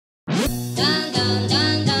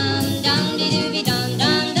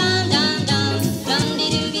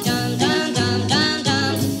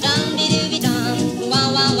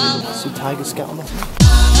scat on them.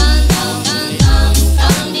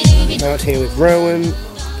 Out here with Rowan.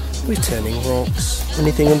 We're turning rocks.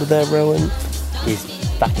 Anything under there, Rowan? He's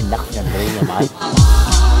fucking nothing under here, mate.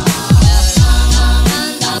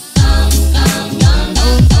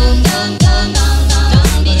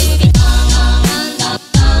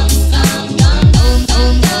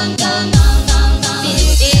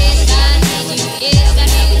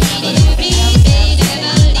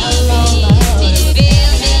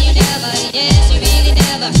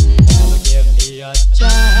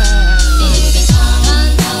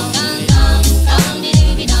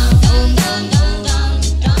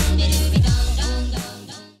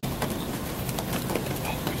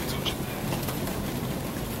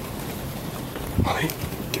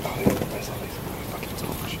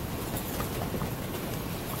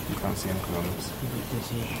 You can't see anything on this. You can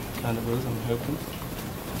see kind of us, I'm hoping.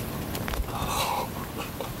 Oh.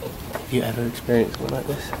 Have you ever experienced one like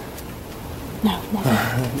this? No, never.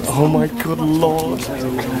 Oh my good lord.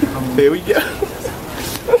 Here we go.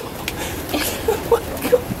 Oh my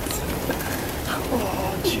god.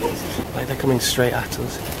 Oh Jesus. Like they're coming straight at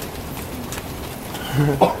us.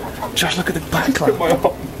 Josh, look at the background.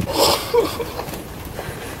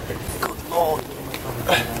 Good lord.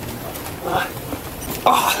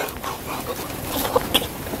 Oh.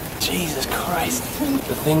 Jesus Christ.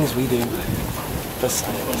 The things we do for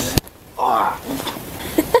science. Oh.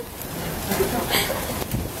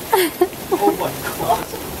 Oh my god.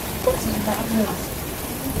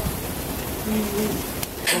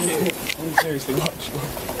 I'm seriously watch.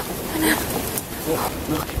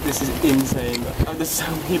 Look, this is insane. Oh, there's so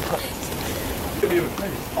many bugs.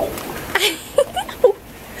 Oh.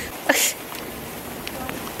 This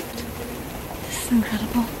is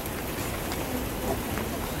incredible.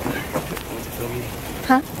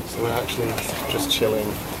 Huh? So we're actually just chilling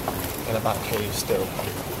in a back cave still.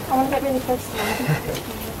 I want to get really close to them.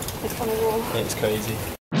 It's on a wall. It's crazy.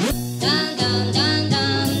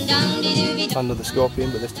 Under the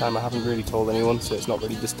scorpion, but this time I haven't really told anyone, so it's not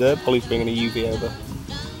really disturbed. Holly's bringing a UV over,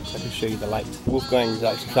 so I can show you the light. Wolfgang's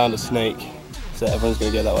actually found a snake, so everyone's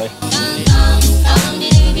going to go that way.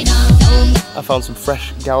 I found some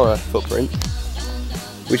fresh Gower footprint,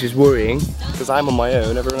 which is worrying, because I'm on my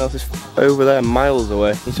own, everyone else is over there miles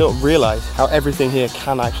away. You sort of realise how everything here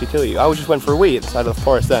can actually kill you. I just went for a wee at the side of the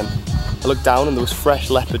forest then. I looked down and there was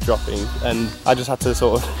fresh leopard dropping, and I just had to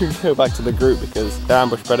sort of go back to the group because they're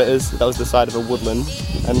ambush predators. That was the side of a woodland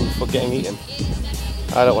and for getting eaten.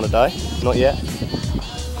 I don't want to die, not yet.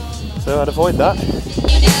 So I'd avoid that.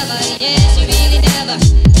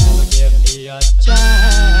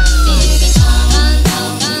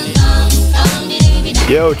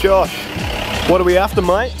 Yo Josh, what are we after,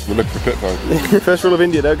 mate? We're looking for pit bugs. First rule of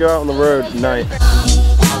India, don't go out on the road at night.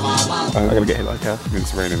 I'm gonna get hit by a car. I mean,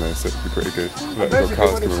 it's raining though, so it'll be pretty good. Look, they've got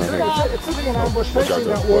cars coming around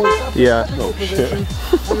here. Yeah. Oh shit.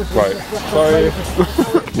 Right. Sorry.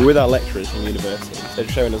 We're with our lecturers from university. They're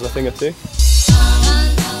showing us a thing or two.